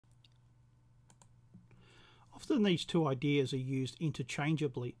Often these two ideas are used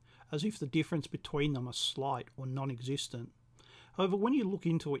interchangeably, as if the difference between them are slight or non-existent. However, when you look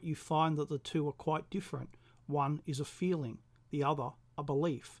into it, you find that the two are quite different. One is a feeling, the other a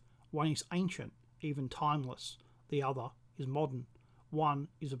belief. One is ancient, even timeless, the other is modern. One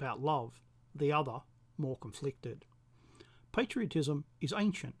is about love, the other more conflicted. Patriotism is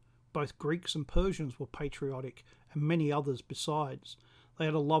ancient. Both Greeks and Persians were patriotic, and many others besides. They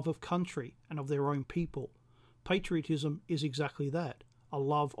had a love of country and of their own people. Patriotism is exactly that, a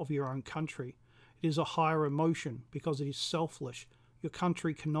love of your own country. It is a higher emotion because it is selfless. Your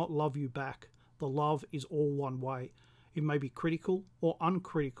country cannot love you back. The love is all one way. It may be critical or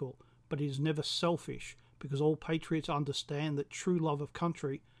uncritical, but it is never selfish because all patriots understand that true love of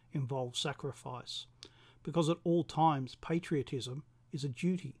country involves sacrifice. Because at all times, patriotism is a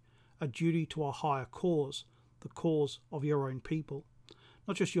duty to a higher cause, the cause of your own people.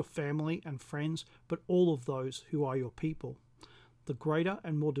 Not just your family and friends, but all of those who are your people. The greater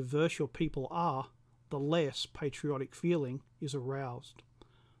and more diverse your people are, the less patriotic feeling is aroused.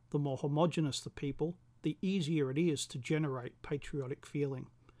 The more homogeneous the people, the easier it is to generate patriotic feeling.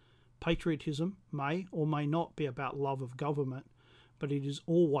 Patriotism may or may not be about love of government, but it is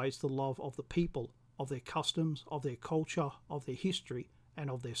always the love of the people, of their customs, of their culture, of their history,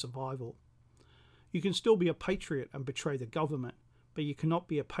 and of their survival. You can still be a patriot and betray the government, but you cannot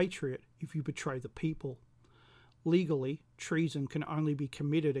be a patriot if you betray the people. Legally, treason can only be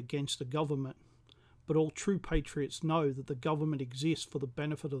committed against the government, but all true patriots know that the government exists for the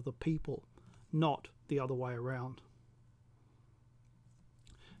benefit of the people, not the other way around.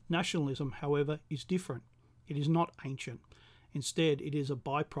 Nationalism, however, is different. It is not ancient. Instead, it is a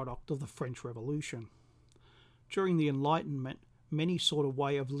byproduct of the French Revolution. During the Enlightenment, many sought a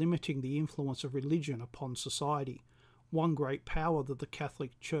way of limiting the influence of religion upon society. One great power that the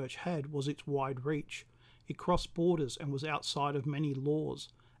Catholic Church had was its wide reach. It crossed borders and was outside of many laws,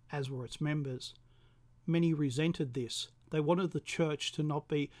 as were its members. Many resented this. They wanted the Church to not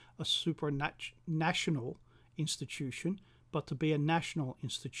be a supranational institution, but to be a national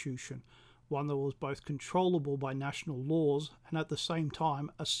institution, one that was both controllable by national laws and at the same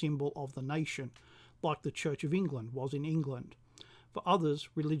time a symbol of the nation, like the Church of England was in England. For others,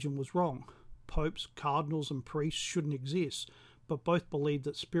 religion was wrong. Popes, cardinals and priests shouldn't exist, but both believed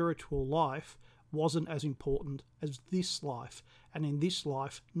that spiritual life wasn't as important as this life, and in this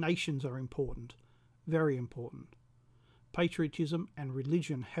life, nations are important, very important. Patriotism and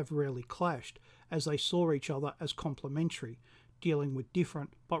religion have rarely clashed, as they saw each other as complementary, dealing with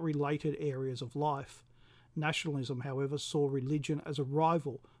different but related areas of life. Nationalism, however, saw religion as a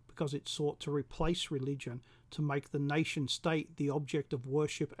rival because it sought to replace religion to make the nation-state the object of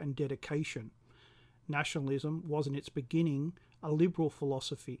worship and dedication. Nationalism was in its beginning a liberal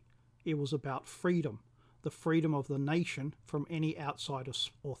philosophy. It was about freedom, the freedom of the nation from any outside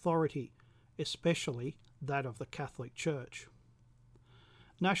authority, especially that of the Catholic Church.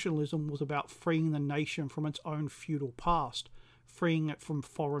 Nationalism was about freeing the nation from its own feudal past, freeing it from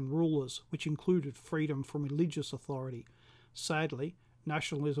foreign rulers, which included freedom from religious authority. Sadly,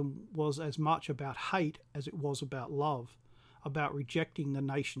 nationalism was as much about hate as it was about love, about rejecting the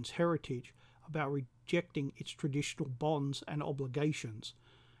nation's heritage, about rejecting its traditional bonds and obligations.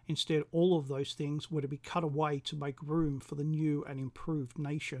 Instead, all of those things were to be cut away to make room for the new and improved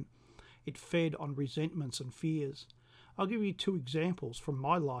nation. It fed on resentments and fears. I'll give you two examples from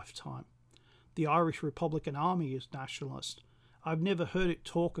my lifetime. The Irish Republican Army is nationalist. I've never heard it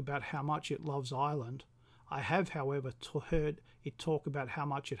talk about how much it loves Ireland. I have, however, heard it talk about how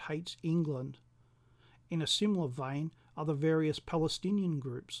much it hates England. In a similar vein are the various Palestinian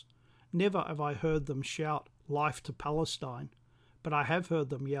groups. Never have I heard them shout, "Life to Palestine," but I have heard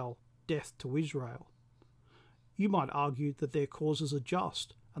them yell, "Death to Israel." You might argue that their causes are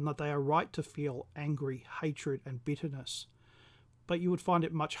just, and that they are right to feel angry, hatred and bitterness. But you would find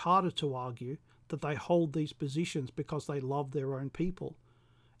it much harder to argue that they hold these positions because they love their own people.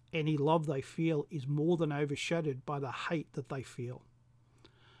 Any love they feel is more than overshadowed by the hate that they feel.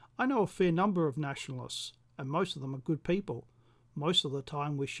 I know a fair number of nationalists, and most of them are good people. Most of the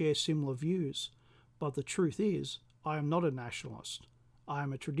time we share similar views, but the truth is, I am not a nationalist. I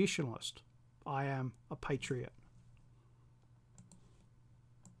am a traditionalist. I am a patriot.